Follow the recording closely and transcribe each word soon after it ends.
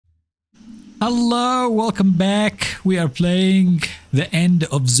Hello, welcome back. We are playing the end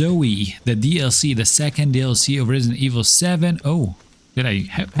of ZOE, the DLC, the second DLC of Resident Evil 7. Oh,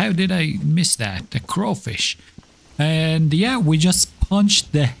 how did I miss that? The crawfish. And yeah, we just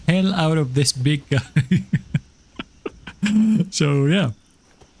punched the hell out of this big guy. So yeah,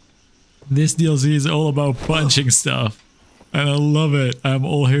 this DLC is all about punching stuff. And I love it. I'm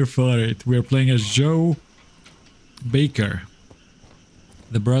all here for it. We're playing as Joe Baker,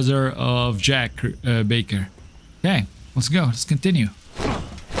 the brother of Jack Baker. Okay, let's go. Let's continue.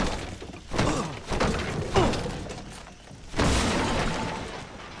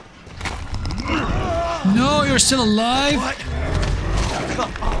 No, you're still alive? What?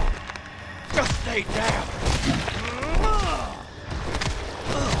 Come on. Just stay down.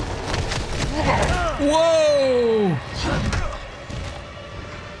 Whoa!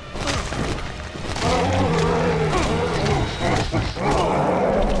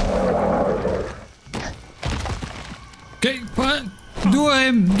 Okay, what?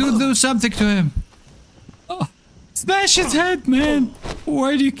 Do something to him. Oh, smash his head, man.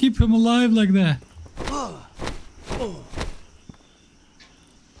 Why do you keep him alive like that?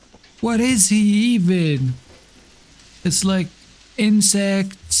 What is he even? It's like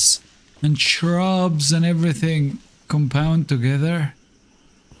insects and shrubs and everything compound together.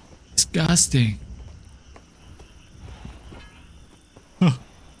 Disgusting. Oh,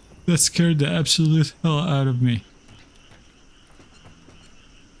 that scared the absolute hell out of me.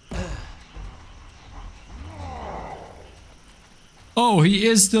 Oh, he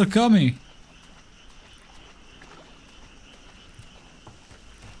is still coming.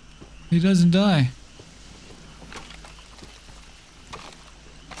 He doesn't die.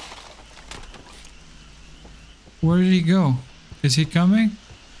 Where did he go? Is he coming?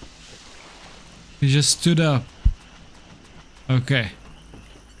 He just stood up. Okay.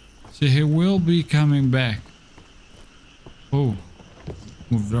 So he will be coming back. Oh.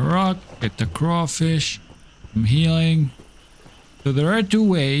 Move the rock, get the crawfish. I'm healing. So there are two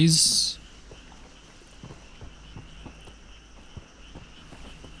ways.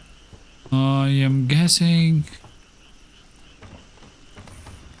 I am guessing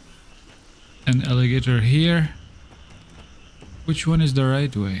an alligator here. Which one is the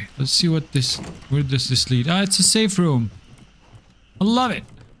right way? Let's see what this, where does this lead? Ah, it's a safe room. I love it.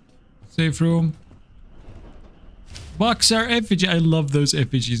 Safe room. Boxer effigy. I love those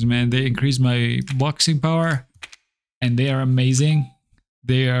effigies, man. They increase my boxing power. And they are amazing.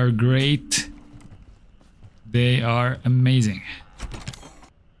 They are great. They are amazing.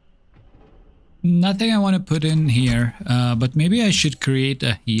 Nothing I want to put in here, but maybe I should create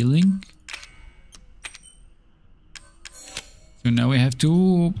a healing. So now we have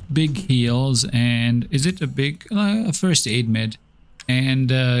two big heals, and is it a big first aid med?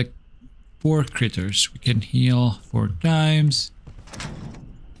 And 4 critters. We can heal 4 times.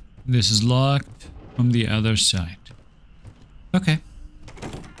 This is locked from the other side. Okay.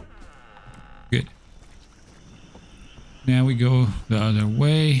 Good. Now we go the other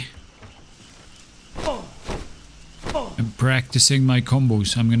way. I'm practicing my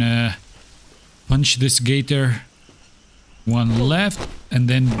combos. I'm gonna punch this gator. 1 left and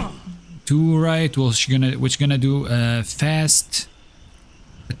then 2 right. Which gonna do fast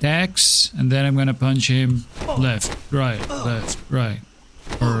attacks, and then I'm gonna punch him left, right,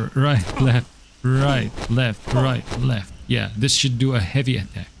 or right, left, right. Yeah, this should do a heavy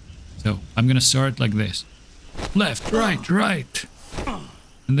attack. So I'm gonna start like this. Left, right.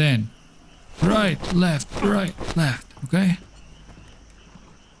 And then right, left. Okay?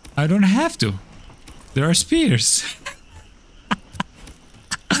 I don't have to. There are spears.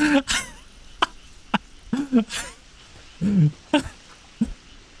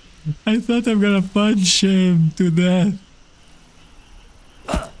 I thought I'm gonna punch him to death.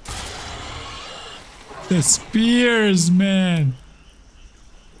 The spears, man.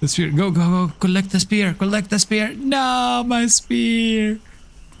 The spear. Go. Collect the spear. No, my spear.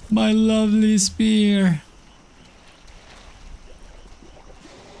 My lovely spear.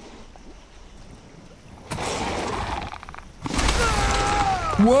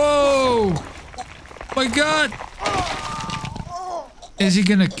 Whoa! My God! Is he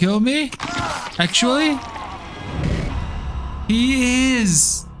gonna kill me? Actually? He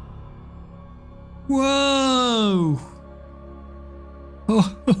is! Whoa!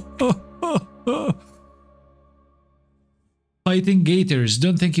 Fighting gators.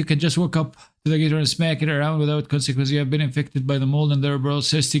 Don't think you can just walk up to the gator and smack it around without consequence. You have been infected by the mold and their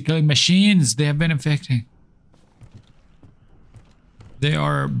bloodthirsty killing machines. They have been infecting. They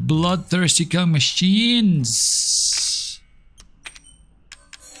are bloodthirsty killing machines.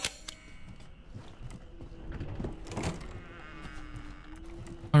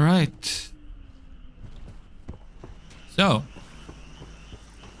 right. So,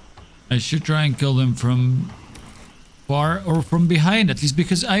 I should try and kill them from far or from behind, at least,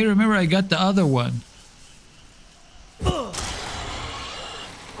 because I remember I got the other one.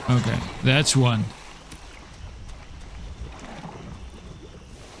 Okay, that's one.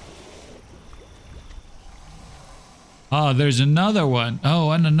 Oh, there's another one.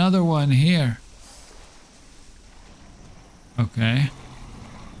 Oh, and another one here. Okay.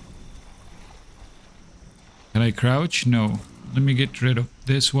 Can I crouch? No. Let me get rid of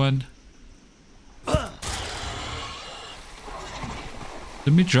this one. Let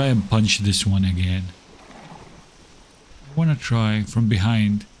me try and punch this one again. I want to try from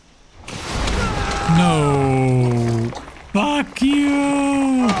behind. No! Fuck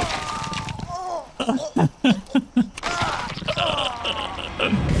you!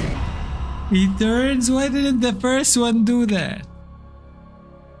 He turns? Why didn't the first one do that?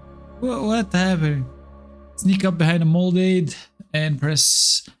 What happened? Sneak up behind a moldade and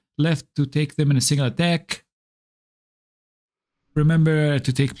press left to take them in a single attack. Remember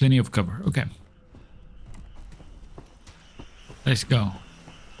to take plenty of cover. Okay. Let's go.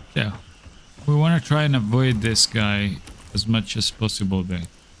 So, we want to try and avoid this guy as much as possible then.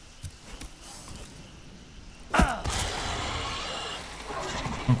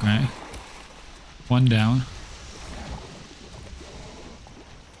 Okay. One down.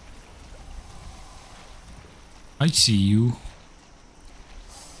 I see you.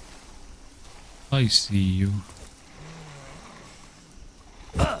 I see you.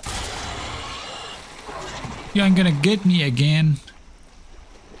 You ain't gonna get me again.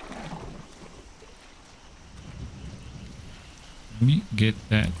 Let me get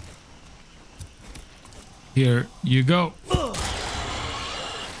that. Here you go.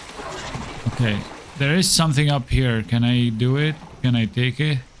 Okay, there is something up here. Can I do it? Can I take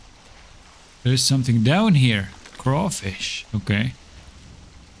it? There's something down here. Crawfish. Okay.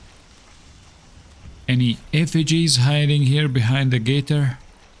 Any effigies hiding here behind the gator?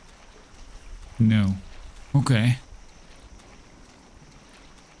 No. Okay.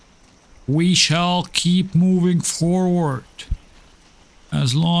 We shall keep moving forward.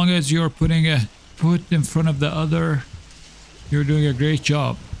 As long as you're putting a foot in front of the other, you're doing a great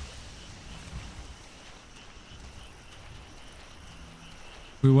job.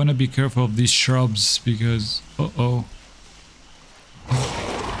 We want to be careful of these shrubs because... Uh-oh.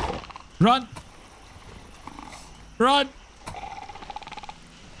 Run! Run!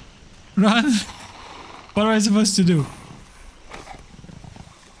 Run! What am I supposed to do?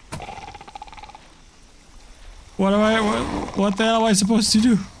 What the hell am I supposed to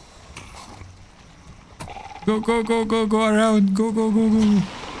do? Go, go, go, go, go around. Go, go, go, go.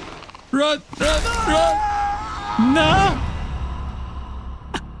 Run, run, run! No!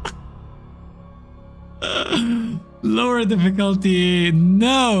 Lower difficulty.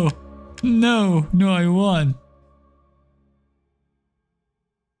 No! No, no, I won.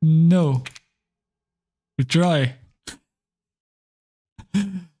 No. Try.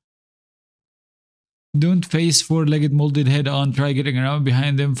 Don't face four-legged molded head on. Try getting around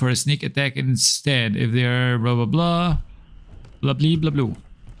behind them for a sneak attack instead. If they are blah blah blah. Blah blah blah blah.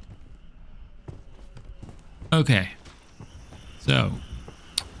 Okay. So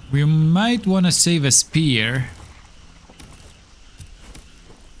we might want to save a spear.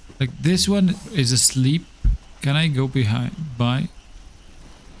 Like this one is asleep. Can I go by?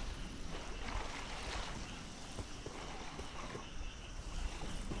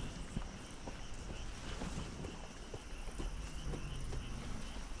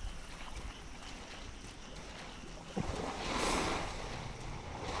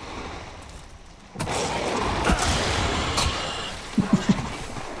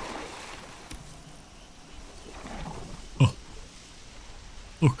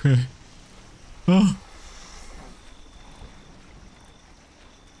 Okay. Oh.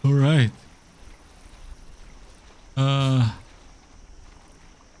 All right. I'm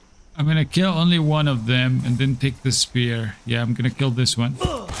gonna kill only one of them and then take the spear. Yeah, I'm gonna kill this one.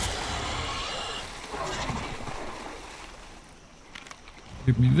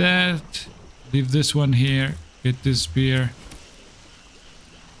 Give me that. Leave this one here. Get this spear.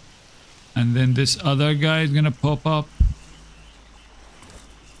 And then this other guy is gonna pop up.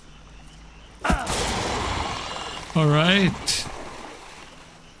 Alright.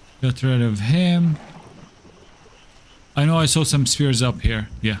 Got rid of him. I know I saw some spears up here.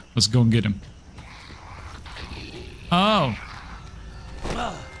 Yeah, let's go and get him. Oh.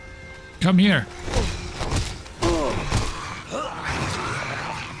 Come here.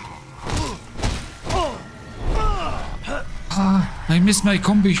 I missed my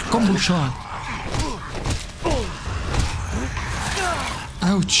combo shot.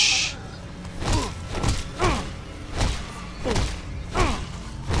 Ouch.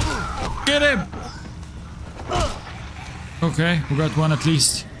 Get him! Okay, we got one at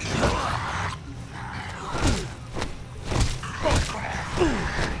least.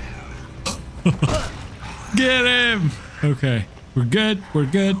 Get him! Okay, we're good, we're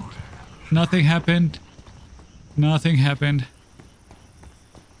good. Nothing happened. Nothing happened.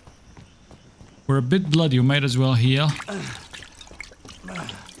 We're a bit bloody, you might as well heal.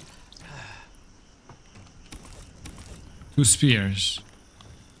 2 spears.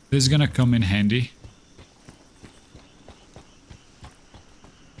 This is gonna come in handy.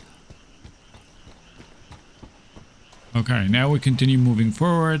 Okay, now we continue moving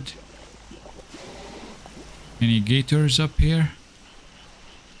forward. Any gators up here?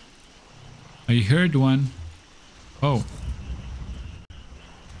 I heard one. Oh.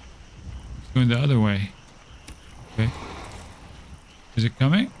 It's going the other way. Okay. Is it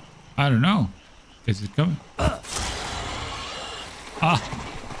coming? I don't know. Is it coming? Ah!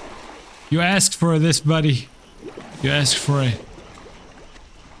 You asked for this, buddy. You asked for it.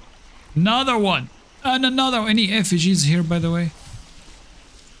 Another one! And another! Any effigies here, by the way?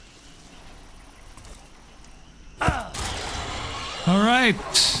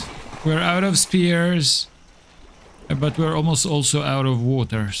 Alright! We're out of spears. But we're almost also out of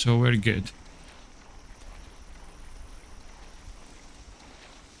water, so we're good.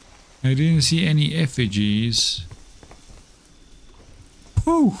 I didn't see any effigies.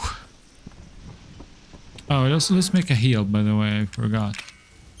 Whew! Oh, let's make a heal, by the way, I forgot.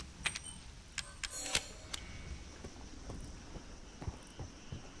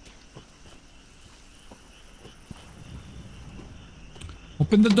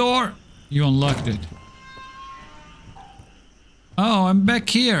 Open the door! You unlocked it. Oh, I'm back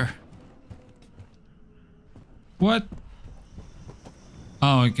here. What?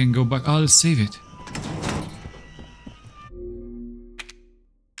 Oh, I can go back. Oh, let's save it.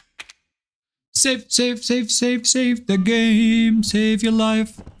 Save the game. Save your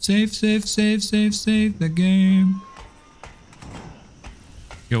life. Save the game.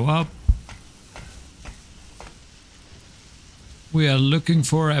 Go up. We are looking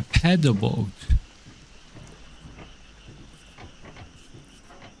for a paddle boat.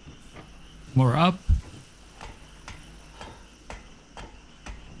 More up.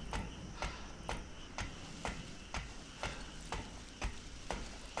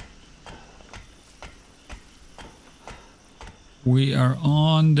 We are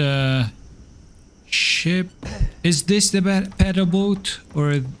on the ship. Is this the paddle boat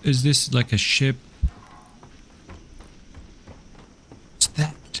or is this like a ship? What's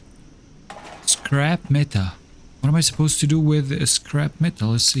that? Scrap metal. What am I supposed to do with scrap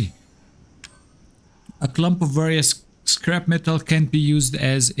metal? Let's see. A clump of various scrap metal can't be used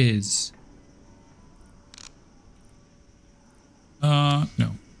as is.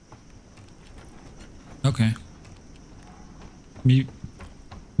 No. Okay.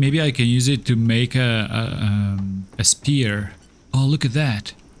 Maybe I can use it to make a spear. Oh, look at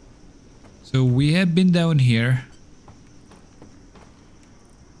that. So we have been down here.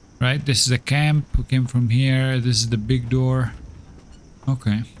 Right, this is a camp. We came from here. This is the big door.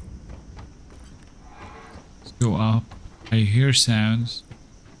 Okay. Let's go up. I hear sounds.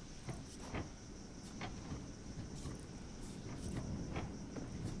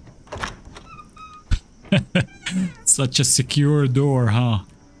 Such a secure door, huh?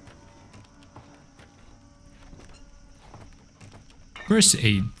 First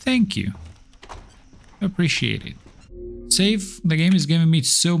aid, thank you. Appreciate it. Save, the game is giving me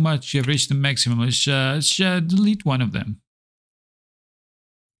so much, you've reached the maximum. Let's delete one of them.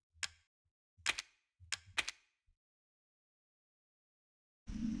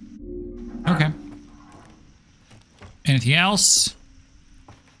 Okay. Anything else?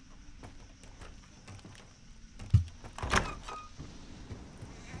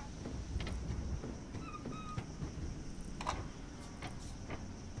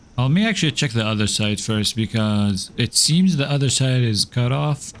 Let me actually check the other side first because it seems the other side is cut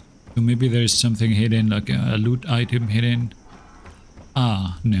off. So maybe there's something hidden, like a loot item hidden.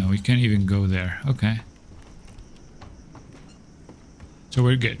 Ah, no, we can't even go there. Okay. So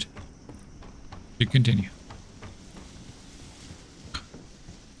we're good. We continue.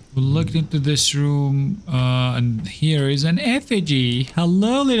 We looked into this room and here is an effigy.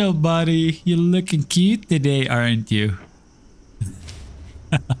 Hello, little buddy. You're looking cute today, aren't you?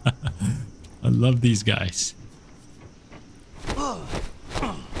 I love these guys.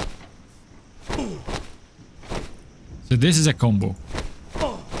 So this is a combo.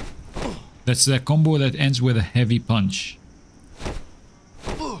 That's a combo that ends with a heavy punch.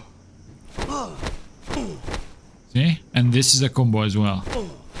 See? And this is a combo as well.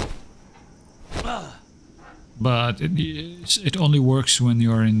 But it only works when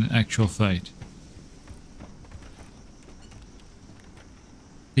you're in actual fight.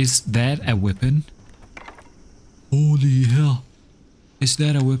 Is that a weapon? Holy hell. Is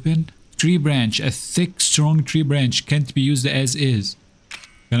that a weapon? Tree branch. A thick, strong tree branch can't be used as is.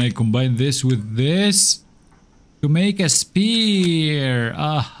 Can I combine this with this? To make a spear.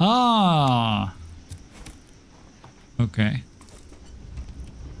 Aha! Okay.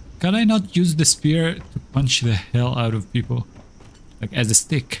 Can I not use the spear to punch the hell out of people? Like as a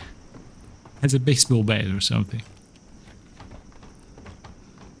stick? As a baseball bat or something?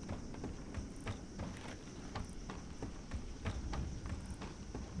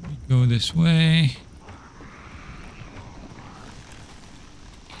 Go this way.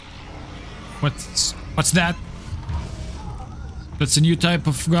 What's that? That's a new type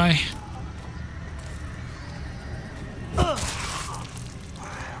of guy.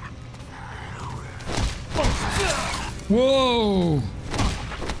 Whoa!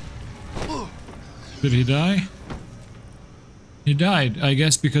 Did he die? He died, I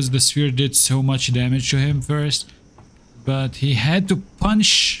guess, because the sphere did so much damage to him first. But he had to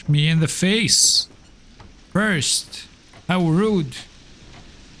punch me in the face first. How rude.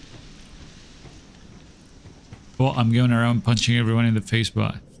 Well, I'm going around punching everyone in the face,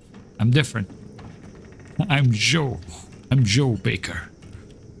 but I'm different. I'm Joe. I'm Joe Baker.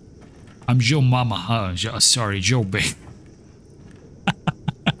 I'm Joe Mama. Sorry, Joe Baker.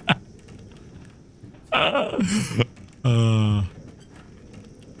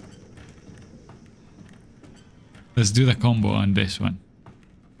 Let's do the combo on this one.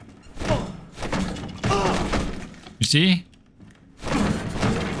 You see?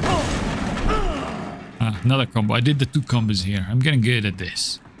 Another combo. I did the 2 combos here. I'm getting good at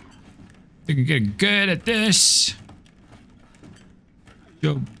this. I can get good at this.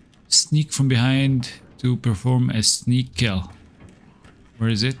 Yo, sneak from behind to perform a sneak kill.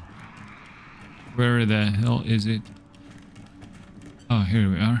 Where is it? Where the hell is it? Oh, here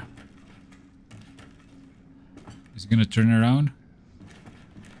we are. Is he gonna turn around?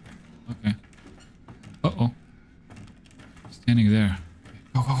 Okay. Uh-oh. Standing there.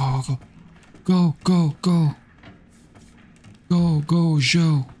 Go, go, go, go, go. Go, go, go. Go, go,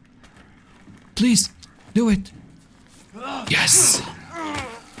 Joe. Please, do it. Yes.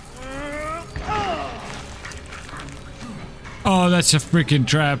 Oh, that's a freaking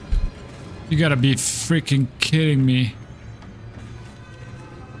trap. You gotta be freaking kidding me.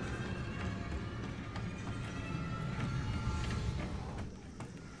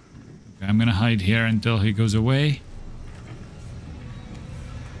 Okay, I'm gonna hide here until he goes away.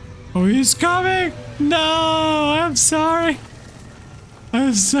 Oh, he's coming! No, I'm sorry.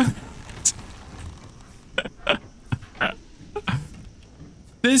 I'm sorry.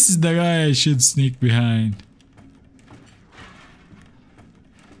 This is the guy I should sneak behind.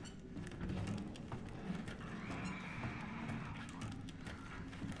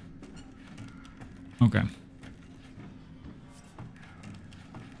 Okay.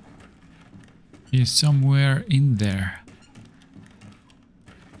 He's somewhere in there.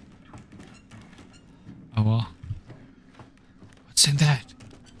 Oh well. What's in that?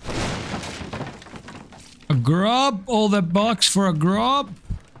 A grub? All that box for a grub?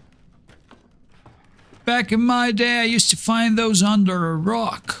 Back in my day, I used to find those under a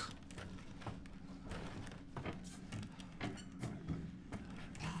rock.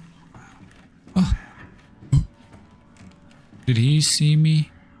 Oh. Did he see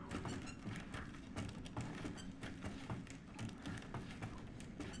me?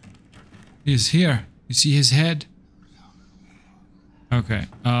 He's here. You see his head? Okay.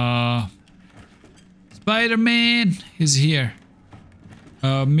 Spider-Man is here.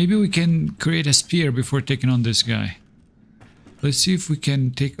 Maybe we can create a spear before taking on this guy. Let's see if we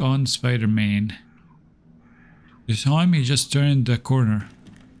can take on Spider-Man. You saw him? He just turned the corner.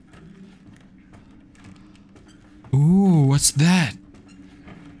 Ooh, what's that?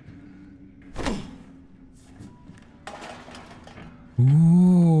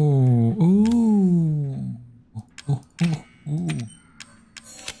 Ooh, ooh, ooh, ooh, ooh.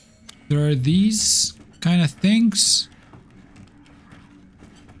 There are these kind of things.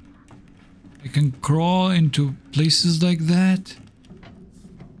 I can crawl into places like that.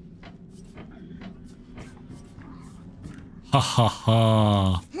 Ha ha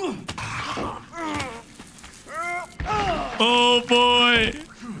ha. Oh boy.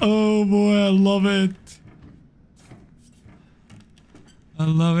 Oh boy, I love it. I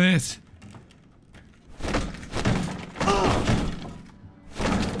love it.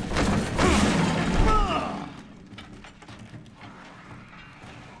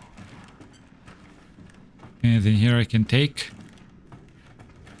 Anything here I can take?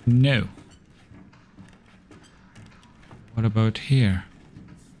 No. What about here?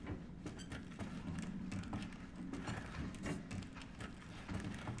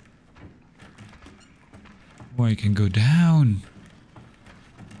 Oh, I can go down.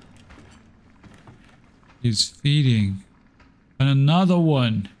 He's feeding. And another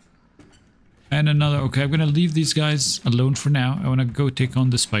one. And another. Okay, I'm gonna leave these guys alone for now. I wanna go take on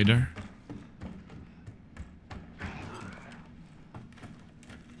the spider.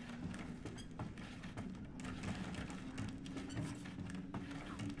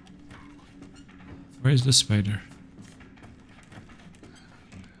 Where's the spider?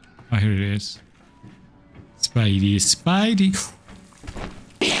 Oh, here it is. Spidey, Spidey.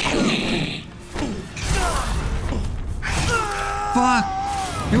 Fuck!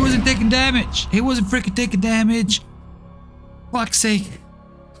 He wasn't taking damage. He wasn't freaking taking damage. Fuck's sake.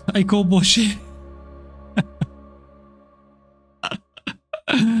 I call bullshit.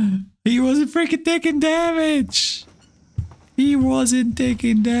 He wasn't freaking taking damage. He wasn't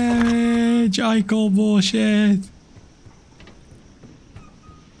taking damage. I call bullshit.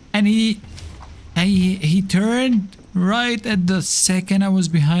 And he turned right at the second I was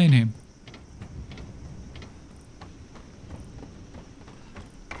behind him.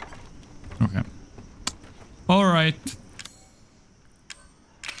 Okay. All right.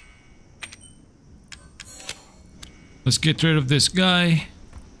 Let's get rid of this guy.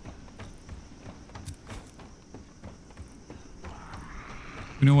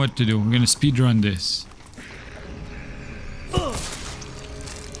 You know what to do. We're gonna speedrun this.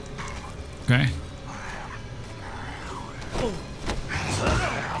 Okay.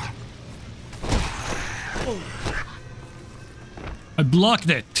 I blocked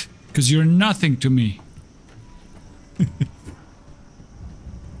it because you're nothing to me.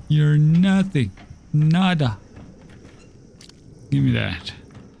 You're nothing. Nada. Give me that.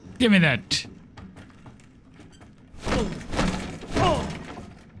 Give me that.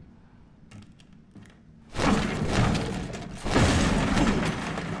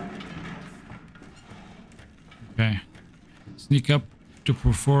 Okay. Sneak up to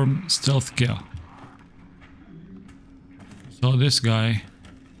perform stealth kill. So this guy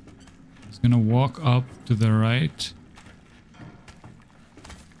is gonna walk up to the right.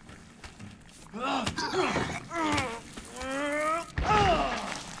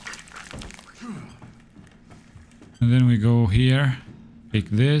 And then we go here, take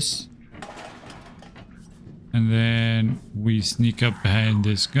this. And then we sneak up behind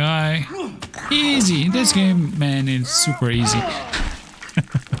this guy. Easy! In this game, man, it's super easy.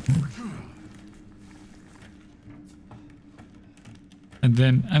 And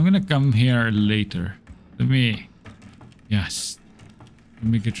then I'm gonna come here later. Let me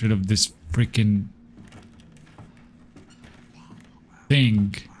get rid of this freaking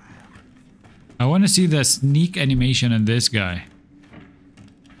thing. I want to see the sneak animation on this guy.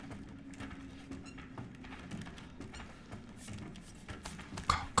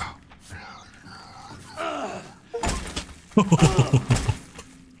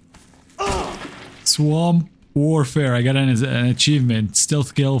 Swamp Warfare. I got an achievement.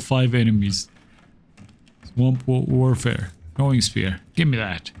 Stealth kill 5 enemies. Swamp Warfare. Throwing spear. Give me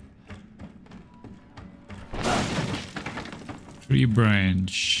that. Tree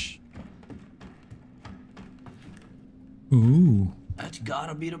branch. Ooh. That's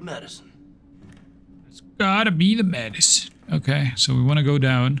gotta be the medicine. It's gotta be the medicine. Okay, so we want to go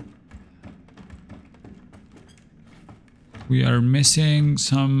down. We are missing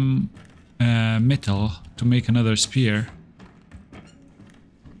some metal to make another spear.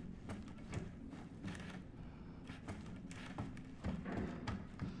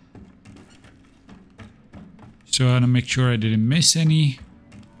 So I want to make sure I didn't miss any.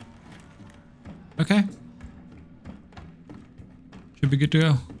 Okay. Should be good to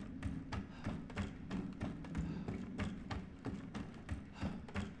go.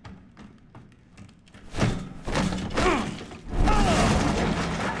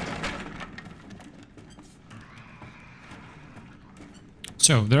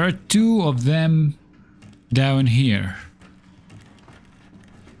 So there are 2 of them down here.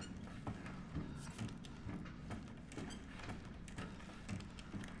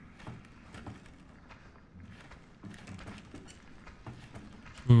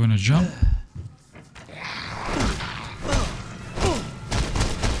 We want to jump.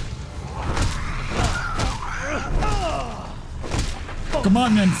 Come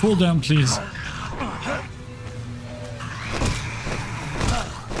on, man, fall down, please.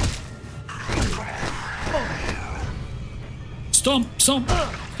 Stomp, stomp,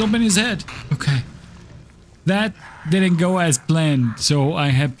 stomp in his head. Okay. That didn't go as planned. So I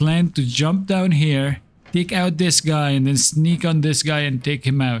had planned to jump down here, take out this guy, and then sneak on this guy and take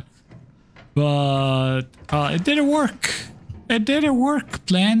him out. But it didn't work. It didn't work.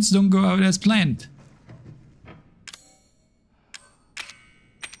 Plans don't go out as planned.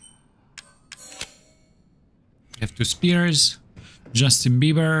 We have 2 spears. Justin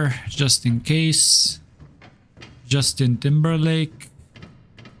Bieber, just in case. Justin Timberlake.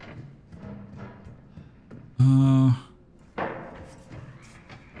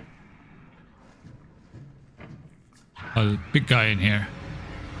 Oh, big guy in here.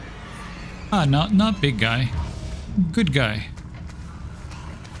 Ah, not big guy. Good guy.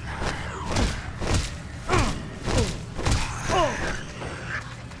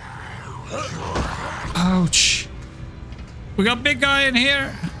 Ouch. We got big guy in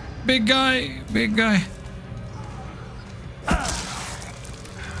here. Big guy, big guy.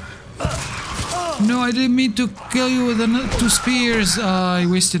 No, I didn't mean to kill you with 2 spears. I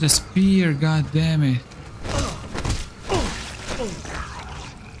wasted a spear, god damn it.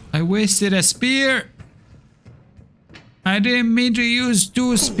 I wasted a spear. I didn't mean to use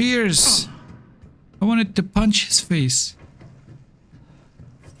 2 spears. I wanted to punch his face.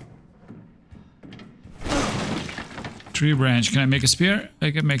 Tree branch. Can I make a spear? I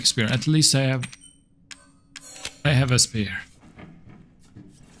can make a spear. At least I have a spear.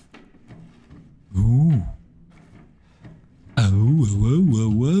 Ooh. Oh, whoa, whoa,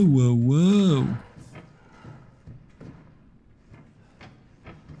 whoa, whoa, whoa.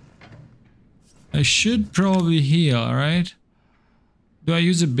 I should probably heal, right? Do I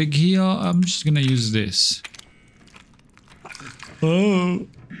use a big heal? I'm just gonna use this. Oh,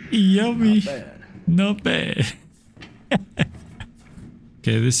 yummy. Not bad.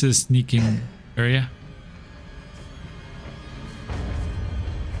 Okay, this is sneaking area.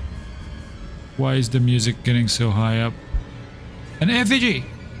 Why is the music getting so high up? An effigy!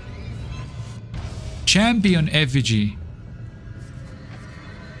 Champion effigy.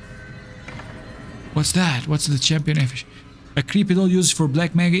 What's that? What's the champion effigy? A creepy doll used for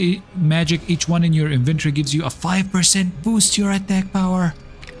black magic. Each one in your inventory gives you a 5% boost to your attack power.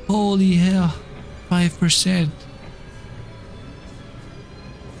 Holy hell. 5%.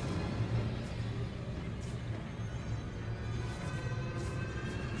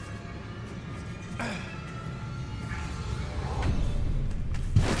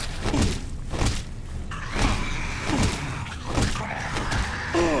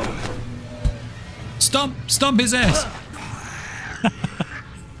 Stomp his ass.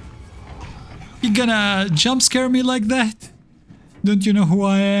 You gonna jump scare me like that? Don't you know who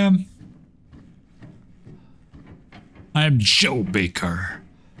I am? I'm Joe Baker.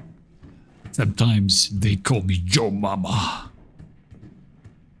 Sometimes they call me Joe Mama.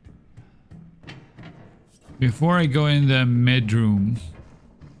 Before I go in the med room,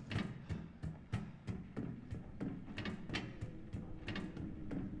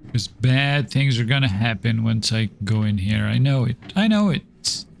 because bad things are gonna happen once I go in here. I know it. I know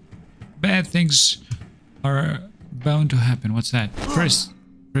it. Bad things are bound to happen. What's that? First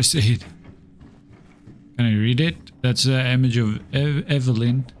aid. Can I read it? That's an image of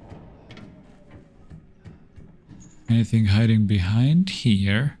Evelyn. Anything hiding behind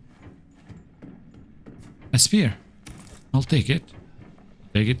here? A spear. I'll take it.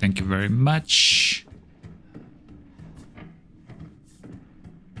 Take it. Thank you very much.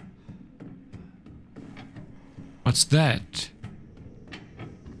 What's that?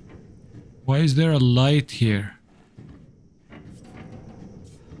 Why is there a light here?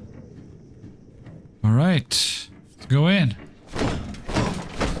 All right, let's go in.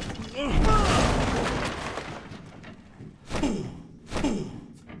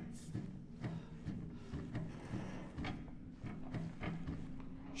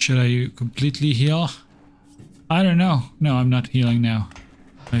 Should I completely heal? I don't know. No, I'm not healing now.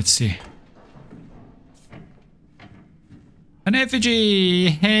 Let's see. An effigy!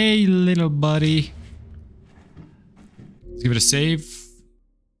 Hey, little buddy. Let's give it a save.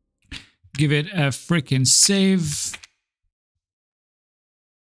 Give it a freaking save.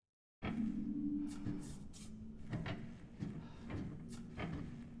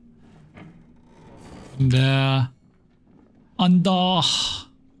 And I'm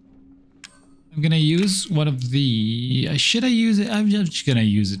gonna use one of the... should I use it? I'm just gonna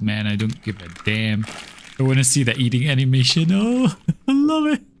use it, man. I don't give a damn. I want to see the eating animation. Oh, I love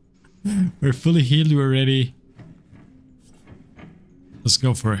it. We're fully healed. We're ready. Let's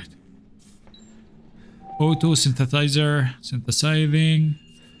go for it. Auto synthesizer, synthesizing.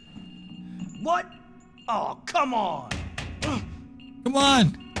 What? Oh, come on. Come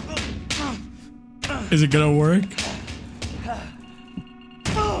on! Is it gonna work?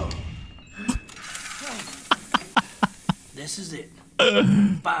 This is it.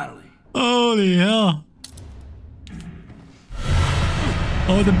 Finally. Holy hell.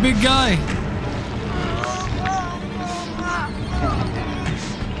 Oh, the big guy.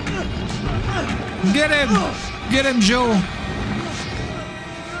 Get him! Get him, Joe!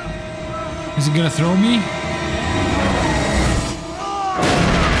 Is he gonna throw me?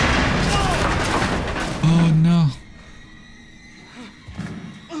 Oh no.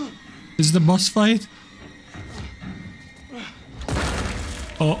 Is the boss fight?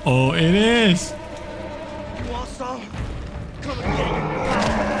 Uh-oh, it is! You want some? Come and get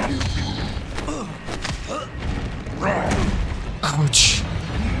it. Ouch.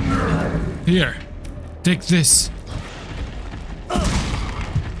 Here, take this.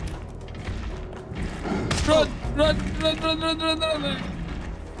 Run, run, run, run, run, run, run.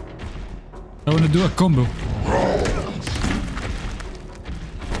 I want to do a combo.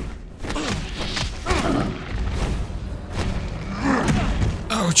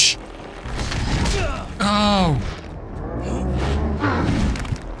 Ouch. Ow.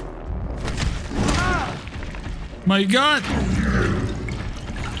 My God.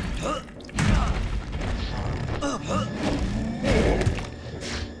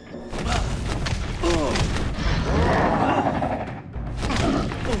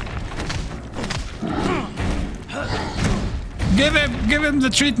 Give him the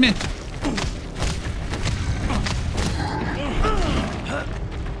treatment.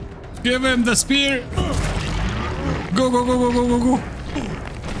 Give him the spear. Go, go, go, go, go, go, go.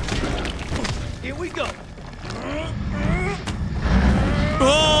 Here we go.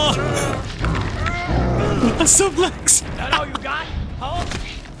 Oh! A suplex. That all you got? Huh?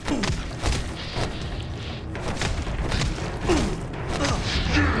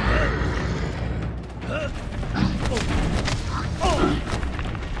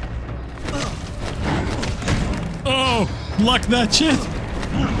 Oh, block that shit.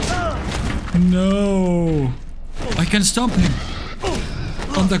 No. I can stomp him.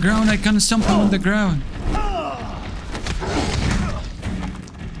 On the ground, I can stomp him on the ground.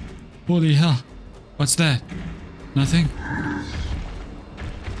 Holy hell. What's that? Nothing?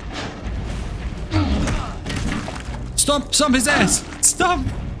 Stomp! Stomp his ass! Stomp!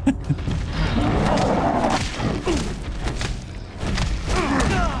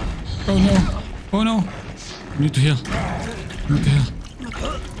 Oh no. Oh no. I need to heal. I need to heal.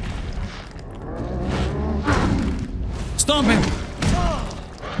 Stomp him!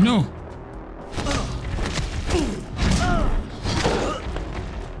 No.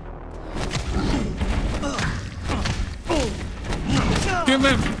 Give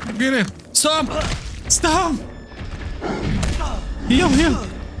him! Get him! Stomp! Stomp! Heal! Heal!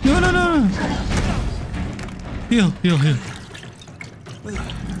 No, no, no, no! Heal! Heal! Heal!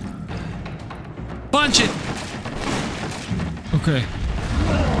 Punch it! Okay.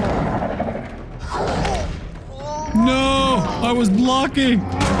 No! I was blocking!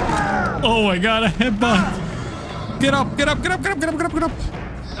 Oh, I got a headbutt! Get up! Get up! Get up! Get up! Get up! Get up! Get up!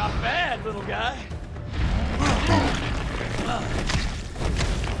 Not bad, little guy.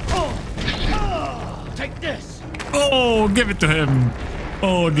 Take this. Oh, give it to him!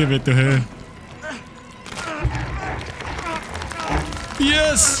 Oh, give it to him!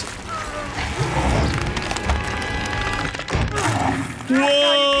 Yes!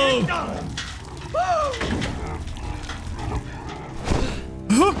 Whoa!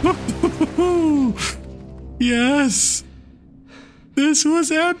 Yes! This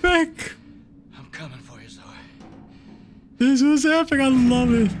was epic! I'm coming for you, Zoe. This was epic, I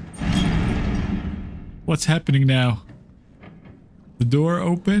love it! What's happening now? The door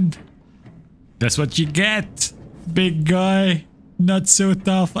opened? That's what you get! Big guy! Not so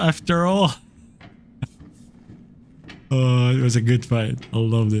tough after all! Oh, it was a good fight. I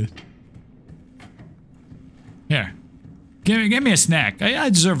loved it. Here. Give me a snack. I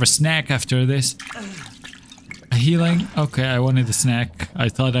deserve a snack after this. A healing? Okay, I wanted a snack. I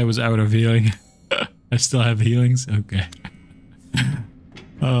thought I was out of healing. I still have healings? Okay.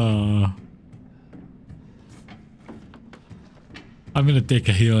 Oh. I'm gonna take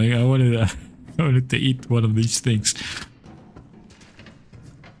a healing. I wanted to eat one of these things.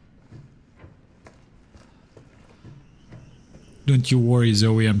 Don't you worry,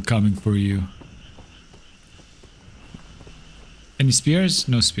 Zoe, I'm coming for you. Any spears?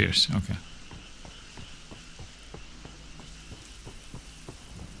 No spears. Okay.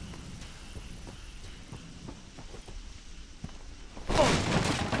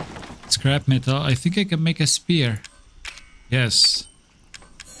 scrap metal. I think I can make a spear. Yes.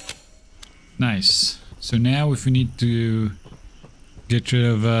 Nice. So now if we need to get rid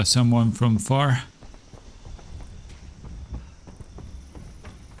of someone from far.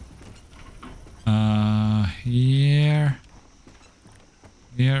 Here.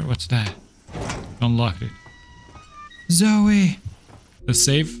 Here, what's that? Unlocked it. ZOE! Let's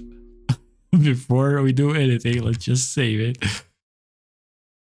save. Before we do anything, let's just save it.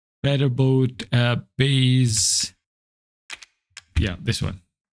 Better boat, base. Yeah, this one.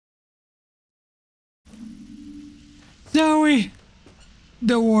 ZOE!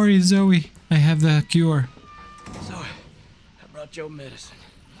 Don't worry, ZOE. I have the cure. ZOE, I brought your medicine.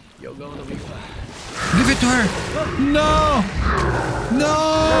 You're going to be fine. Give it to her! No! No!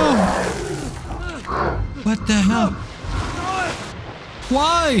 What the hell?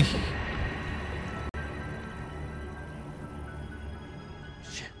 Why?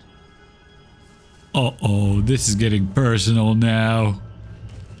 Shit. Uh-oh, this is getting personal now.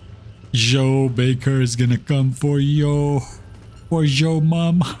 Joe Baker is gonna come for Joe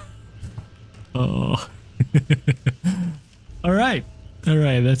mom. Oh. Alright.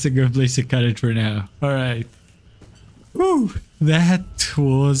 Alright, that's a good place to cut it for now. Alright. Woo! That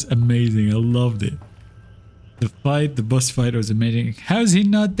was amazing. I loved it. The boss fight was amazing. How's he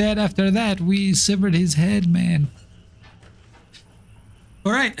not dead after that? We severed his head, man.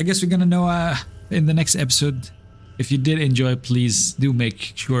 Alright, I guess we're gonna know in the next episode. If you did enjoy, please do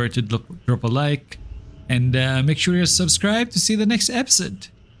make sure to drop a like. And make sure you're subscribed to see the next episode.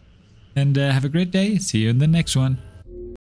 And have a great day. See you in the next one.